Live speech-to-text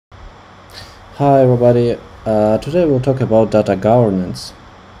Hi everybody, today we'll talk about data governance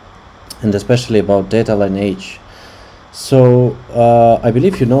and especially about data lineage. So I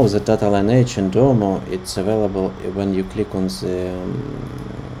believe you know that data lineage in Domo, it's available when you click on the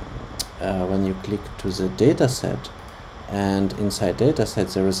when you click to the dataset, and inside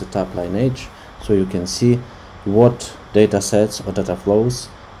dataset there is a tab lineage, so you can see what datasets or data flows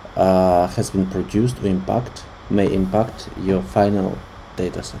has been produced or may impact your final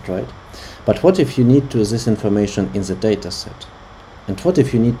dataset, right? But what if you need to this information in the dataset? And what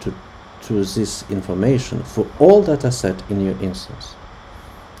if you need to this information for all dataset in your instance?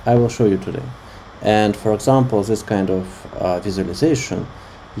 I will show you today. And for example, this kind of visualization,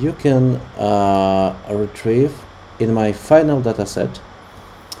 you can retrieve in my final dataset,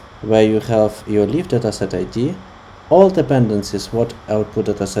 where you have your leaf dataset ID, all dependencies what output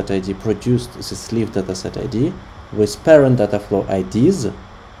dataset ID produced this leaf dataset ID with parent data flow IDs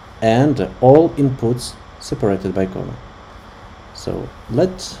and all inputs separated by comma. So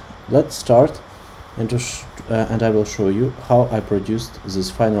let's start, and I will show you how I produced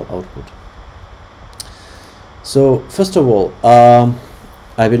this final output. So first of all, I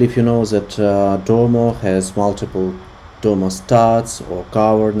believe you know that Domo has multiple Domo stats or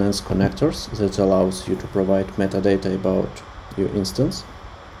governance connectors that allows you to provide metadata about your instance.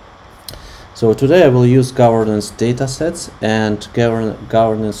 So today I will use governance datasets and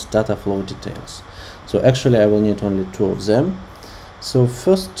governance data flow details. So actually I will need only two of them. So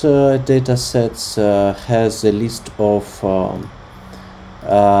first datasets has a list of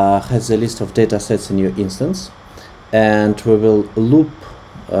datasets in your instance, and we will loop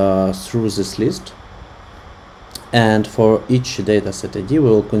through this list. And for each dataset ID, we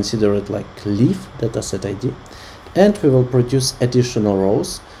will consider it like leaf dataset ID, and we will produce additional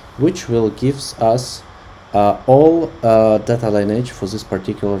rows, which will give us all data lineage for this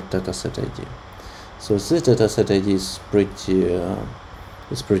particular dataset ID. So this dataset ID is pretty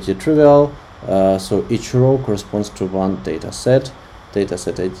trivial. So each row corresponds to one dataset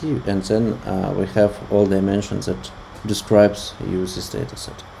ID, and then we have all dimensions that describes this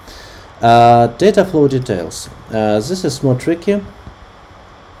dataset. Data flow details. This is more tricky.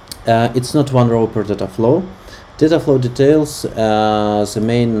 It's not one row per data flow. Data flow details, the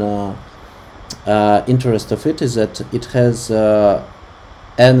main interest of it is that it has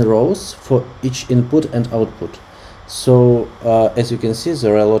n rows for each input and output. So as you can see,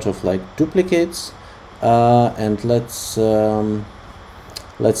 there are a lot of like duplicates, and let's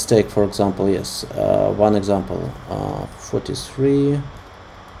take, for example, one example, 43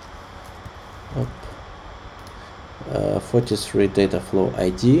 data flow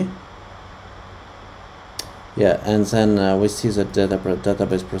ID. Yeah, and then we see that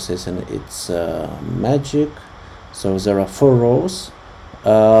database processing, it's Magic. So there are 4 rows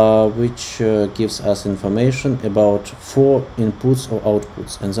which gives us information about 4 inputs or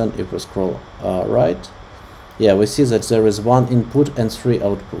outputs. And then if we scroll right, yeah, we see that there is 1 input and 3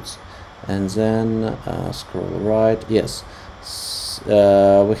 outputs. And then scroll right, yes,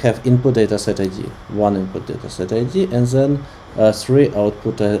 we have input dataset ID, 1 input dataset ID, and then 3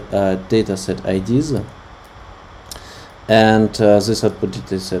 output dataset IDs. And this output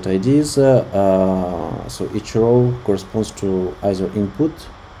dataset IDs, so each row corresponds to either input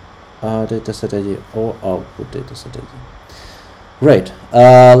dataset ID or output dataset ID. Great.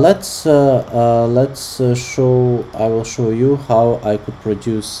 I will show you how I could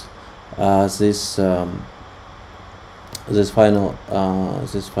produce this final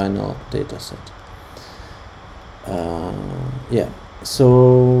dataset. Yeah.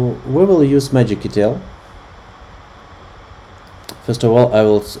 So we will use Magic ETL. First of all, I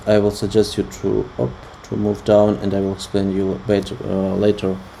will suggest you to move down, and I will explain you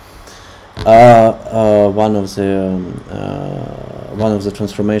later one of the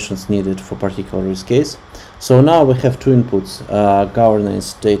transformations needed for particular use case. So now we have 2 inputs: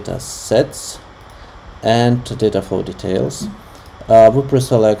 governance data sets and data flow details. We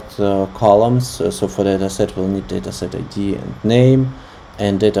pre-select columns. So for data set, we'll need dataset ID and name.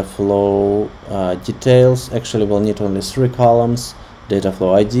 And data flow details, actually we'll need only 3 columns: data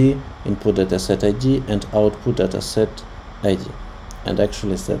flow ID, input dataset ID, and output dataset ID. And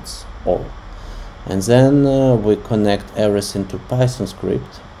actually that's all. And then we connect everything to Python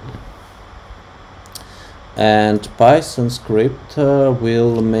script. And Python script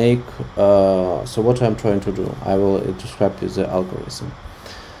will make, so what I'm trying to do, I will describe you the algorithm.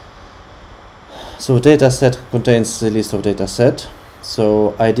 So dataset contains the list of dataset.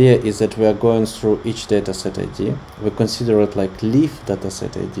 So idea is that we are going through each dataset ID. We consider it like leaf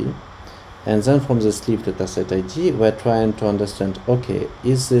dataset ID, And then from this leaf dataset ID, we're trying to understand, okay,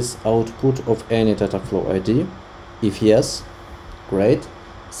 is this output of any data flow ID? If yes, great.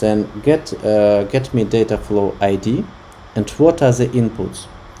 Then get me data flow ID, and what are the inputs?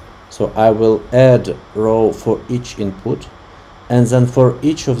 So I will add row for each input, and then for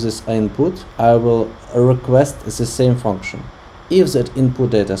each of this input, I will request the same function if that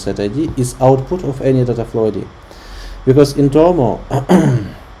input dataset ID is output of any data flow ID. Because in Domo,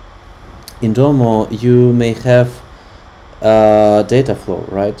 you may have data flow,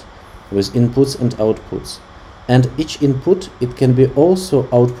 right, with inputs and outputs, and each input, it can be also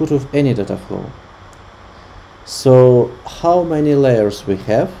output of any data flow. So how many layers we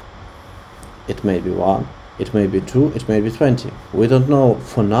have? It may be 1, it may be 2, it may be 20. We don't know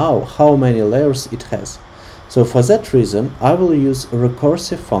for now how many layers it has. So for that reason, I will use a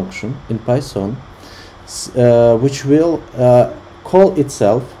recursive function in Python, which will call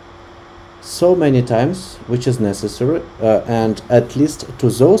itself so many times which is necessary, and at least to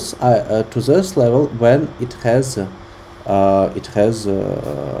those level when it has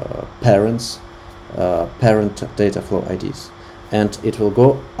parent data flow IDs, and it will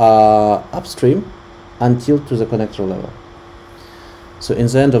go upstream until to the connector level. So in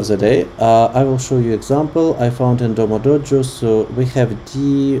the end of the day, I will show you example I found in Domo Dojo. So we have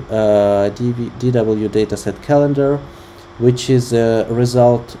DW dataset calendar, which is a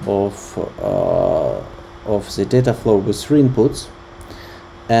result of the data flow with 3 inputs,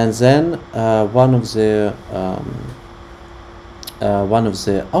 and then one of the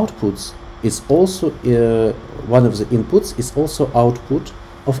outputs is also one of the inputs is also output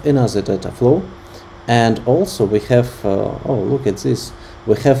of another data flow. And also we have oh, look at this,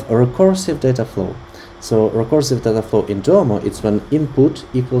 we have a recursive data flow. So recursive data flow in Domo, it's when input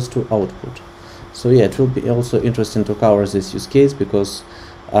equals to output. So yeah, it will be also interesting to cover this use case, because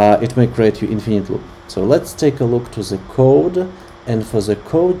it may create you infinite loop. So let's take a look to the code, and for the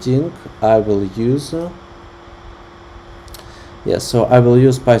coding I will use so I will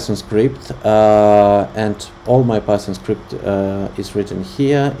use Python script, and all my Python script is written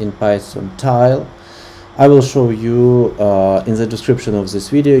here in Python tile. I will show you in the description of this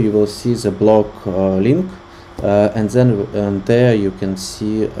video, you will see the blog link, and then there you can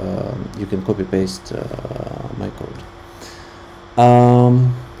see, you can copy paste my code.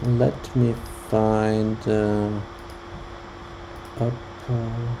 Let me find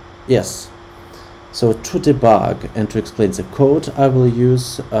yes. So to debug and to explain the code, I will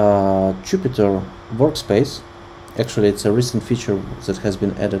use Jupyter Workspace. Actually, it's a recent feature that has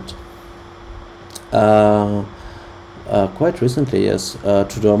been added quite recently, yes,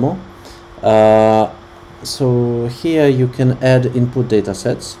 to Domo. So here you can add input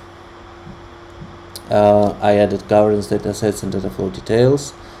datasets. I added governance datasets and data flow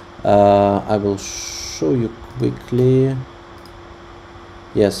details. I will show you quickly.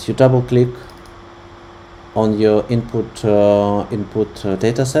 Yes, you double click on your input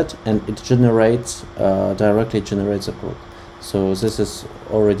dataset, and it generates directly generates a code. So this is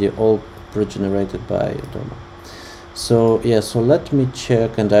already all pre-generated by Domo. So yeah, so let me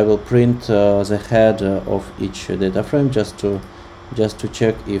check, and I will print the head of each data frame just to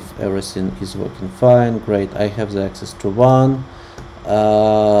check if everything is working fine. Great, I have the access to one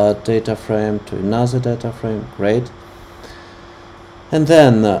data frame, to another data frame. Great. And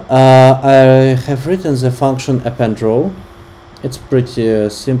then I have written the function append row. It's pretty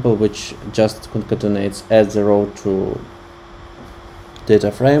simple, which just concatenates add the row to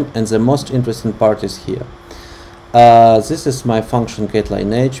data frame. And the most interesting part is here. This is my function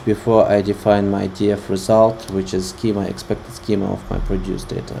getLineage before I define my df result, which is schema, expected schema of my produced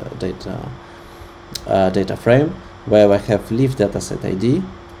data frame, where I have leaf dataset ID,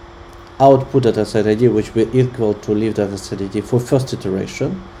 output dataset ID, which will equal to leaf dataset ID for first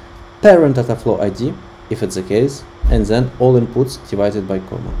iteration, parent data flow ID, if it's the case, and then all inputs divided by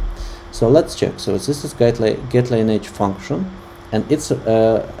comma. So let's check. So this is getLineage function, and it's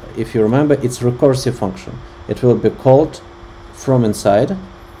if you remember, it's recursive function. It will be called from inside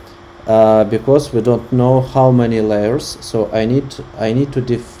because we don't know how many layers. So I need to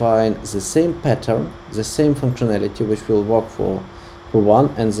define the same pattern, the same functionality, which will work for one,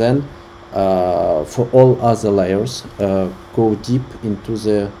 and then for all other layers go deep into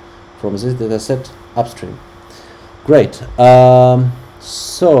from this dataset upstream. Great.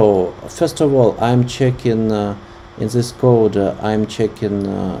 So first of all, I'm checking in this code. I'm checking.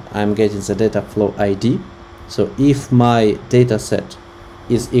 I'm getting the data flow ID. So if my dataset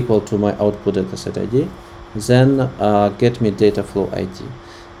is equal to my output dataset ID, then get me data flow ID.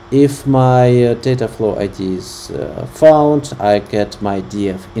 If my data flow ID is found, I get my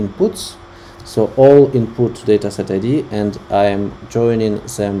df inputs, So all input dataset ID, and I am joining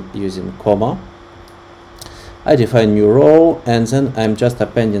them using comma. I define new row, and then I'm just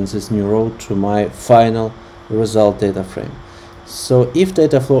appending this new row to my final result data frame. So if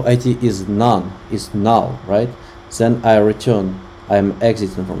data flow ID is null, right? Then I return, I'm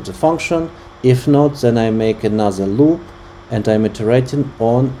exiting from the function. If not, then I make another loop, and I'm iterating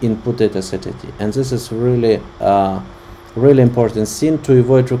on input dataset ID. And this is really really important thing to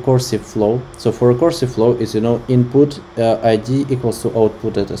avoid recursive flow. So for recursive flow is, you know, input ID equals to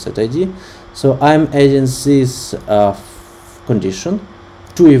output dataset ID. So I'm adding this condition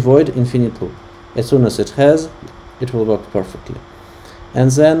to avoid infinite loop. As soon as it has, it will work perfectly.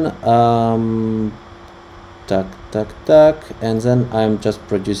 And then and then I'm just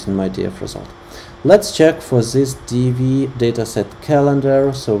producing my DF result. Let's check for this DV dataset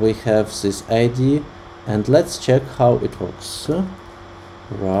calendar. So we have this ID, and let's check how it works.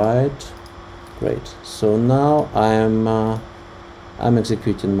 Right, great. So now I'm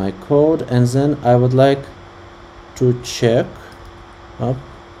executing my code, and then I would like to check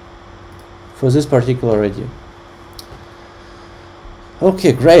for this particular ID.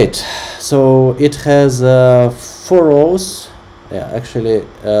 Okay, great. So it has 4 rows. Yeah, actually,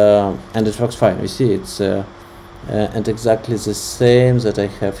 and it works fine. You see, it's and exactly the same that I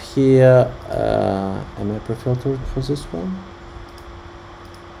have here. Am I pre-filtered for this one?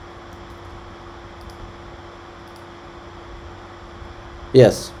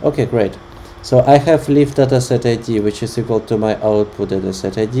 Yes. Okay, great. So I have leaf dataset ID, which is equal to my output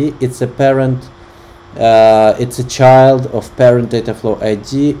dataset ID. It's a parent. It's a child of parent data flow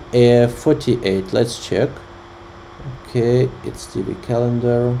ID 48. Let's check. Okay, it's DB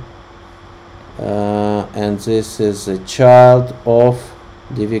calendar, and this is a child of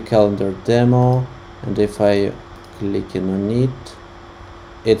DB calendar demo, and if I click in on it,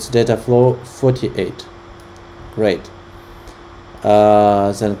 it's data flow 48. Great.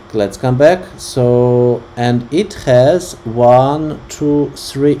 Then let's come back. So, and it has 1, 2,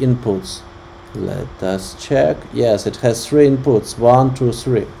 3 inputs. Let us check. Yes, it has 3 inputs. 1, 2,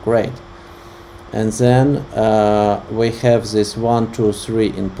 3. Great. And then we have this 1, 2,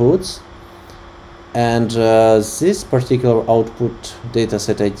 3 inputs, and this particular output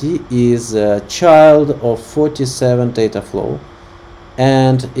dataset ID is a child of 47 data flow,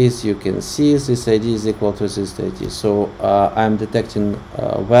 and as you can see, this ID is equal to this ID. So I'm detecting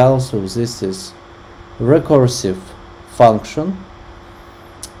well. So this is recursive function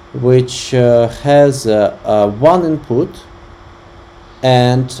which has one input,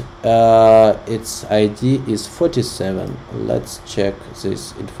 and its ID is 47. Let's check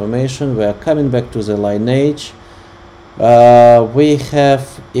this information. We are coming back to the lineage. We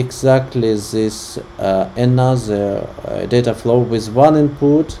have exactly this another data flow with one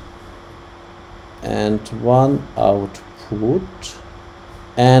input and one output,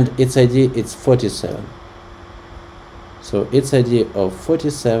 and its ID is 47. So its ID of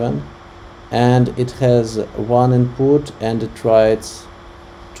 47, and it has one input, and it writes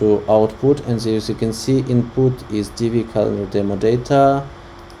to output, and as you can see, input is DV calendar demo data.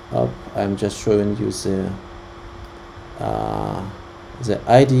 I'm just showing you the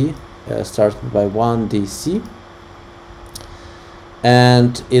ID starting by 1DC,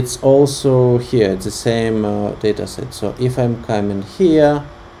 and it's also here the same data set. So if I'm coming here,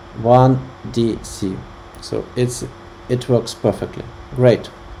 1DC, so it works perfectly. Great.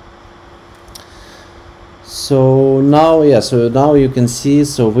 So now, yeah, so now you can see,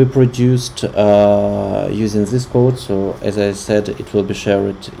 so we produced using this code. So as I said, it will be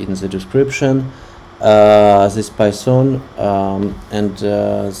shared in the description, this Python, and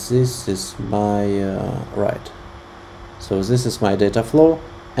this is my right. So this is my data flow,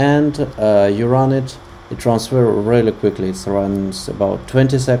 and you run it. It transfers really quickly. It runs about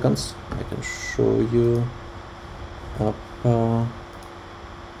 20 seconds. I can show you up.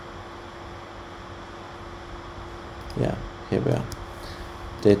 Yeah, here we are.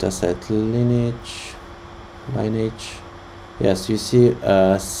 Dataset lineage. Yes, you see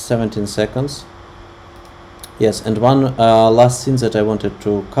 17 seconds. Yes, and one last thing that I wanted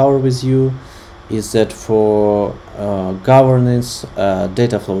to cover with you is that for governance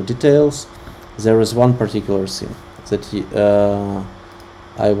data flow details, there is one particular thing that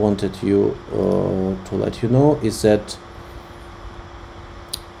I wanted you to let you know, is that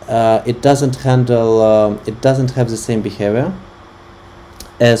it doesn't handle, it doesn't have the same behavior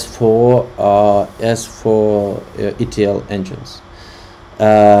as for ETL engines.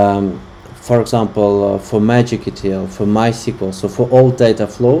 For example, for Magic ETL, for MySQL, so for all data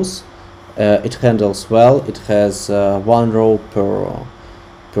flows, it handles well. It has one row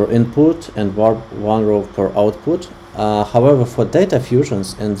per input and 1 row per output. However, for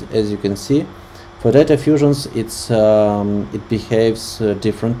datafusions, and as you can see, for datafusions it behaves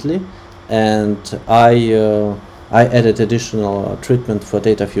differently, and I added additional treatment for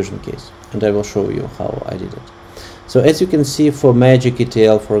datafusion case, and I will show you how I did it. So as you can see, for Magic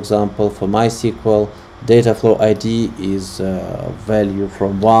ETL, for example, for MySQL, data flow ID is value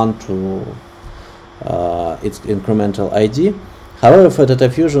from 1 to its incremental ID. However, for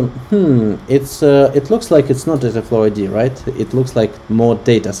datafusion, it looks like it's not data flow ID, right? It looks like more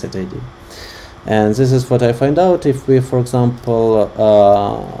dataset ID. And this is what I find out if we, for example,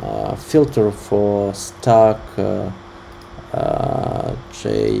 filter for stack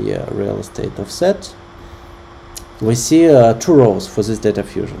J real estate offset. We see 2 rows for this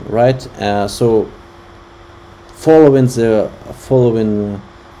datafusion, right? So following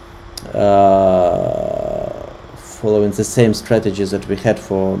the same strategies that we had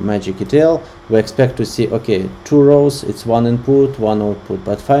for Magic ETL, we expect to see, okay, 2 rows, it's 1 input, 1 output,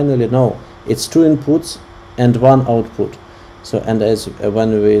 but finally no, it's 2 inputs and 1 output. So, and as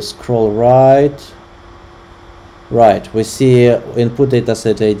when we scroll right, we see input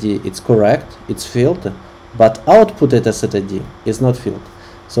dataset ID, it's correct, it's filled, but output dataset ID is not filled.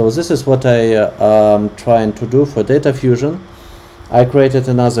 So this is what I am trying to do for datafusion. I created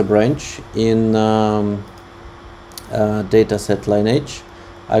another branch in dataset lineage.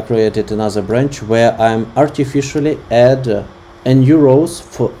 I created another branch where I'm artificially add a new rows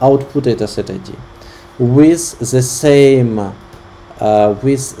for output dataset ID with the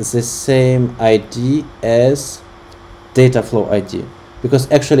same ID as data flow ID,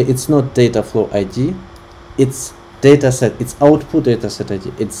 because actually it's not data flow ID, it's dataset, it's output dataset ID.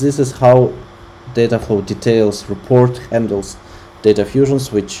 This is how data flow details report handles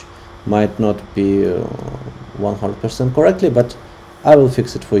datafusions, which might not be 100% correctly, but I will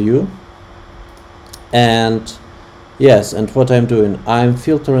fix it for you. And yes, and what I'm doing, I'm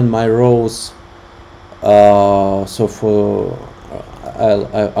filtering my rows. So for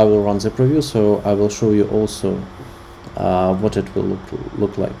I will run the preview, so I will show you also what it will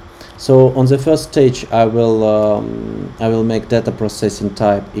look like. So on the first stage, I will make data processing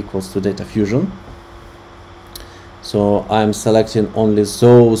type equals to datafusion. So I'm selecting only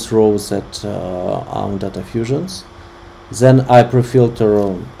those rows that are on datafusions. Then I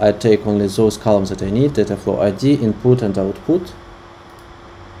pre-filter, I take only those columns that I need, data flow ID, input and output.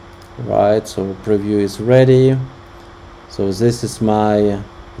 Right, so preview is ready. So this is my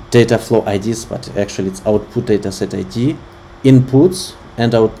data flow IDs, but actually it's output dataset ID, inputs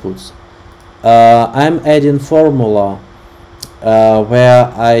and outputs. I'm adding formula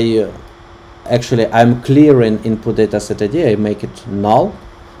where I'm clearing input dataset ID, I make it null,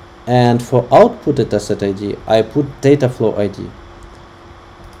 and for output dataset ID I put data flow ID.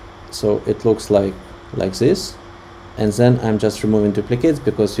 So it looks like this, and then I'm just removing duplicates,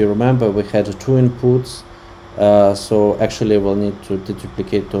 because you remember we had 2 inputs, so actually we'll need to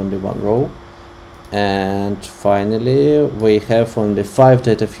duplicate only 1 row. And finally we have only 5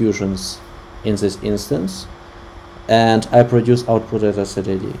 datafusions in this instance, and I produce output dataset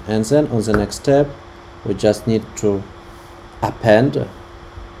ID. And then on the next step we just need to append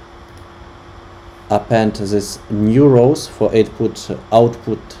this new rows for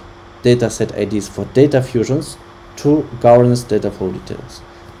output dataset IDs for datafusions to governance data flow details.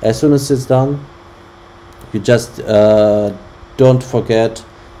 As soon as it's done, you just don't forget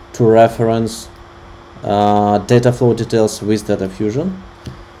to reference data flow details with datafusion,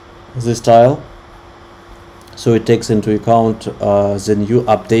 this tile, so it takes into account the new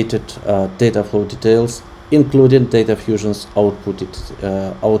updated data flow details, including datafusion's output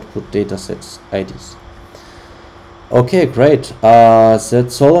datasets IDs. Okay, great.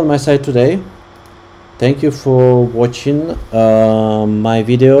 That's all on my side today. Thank you for watching my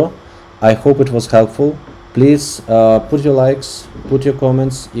video. I hope it was helpful. Please put your likes, put your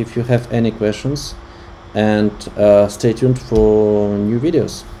comments if you have any questions, and stay tuned for new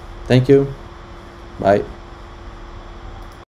videos. Thank you. Bye.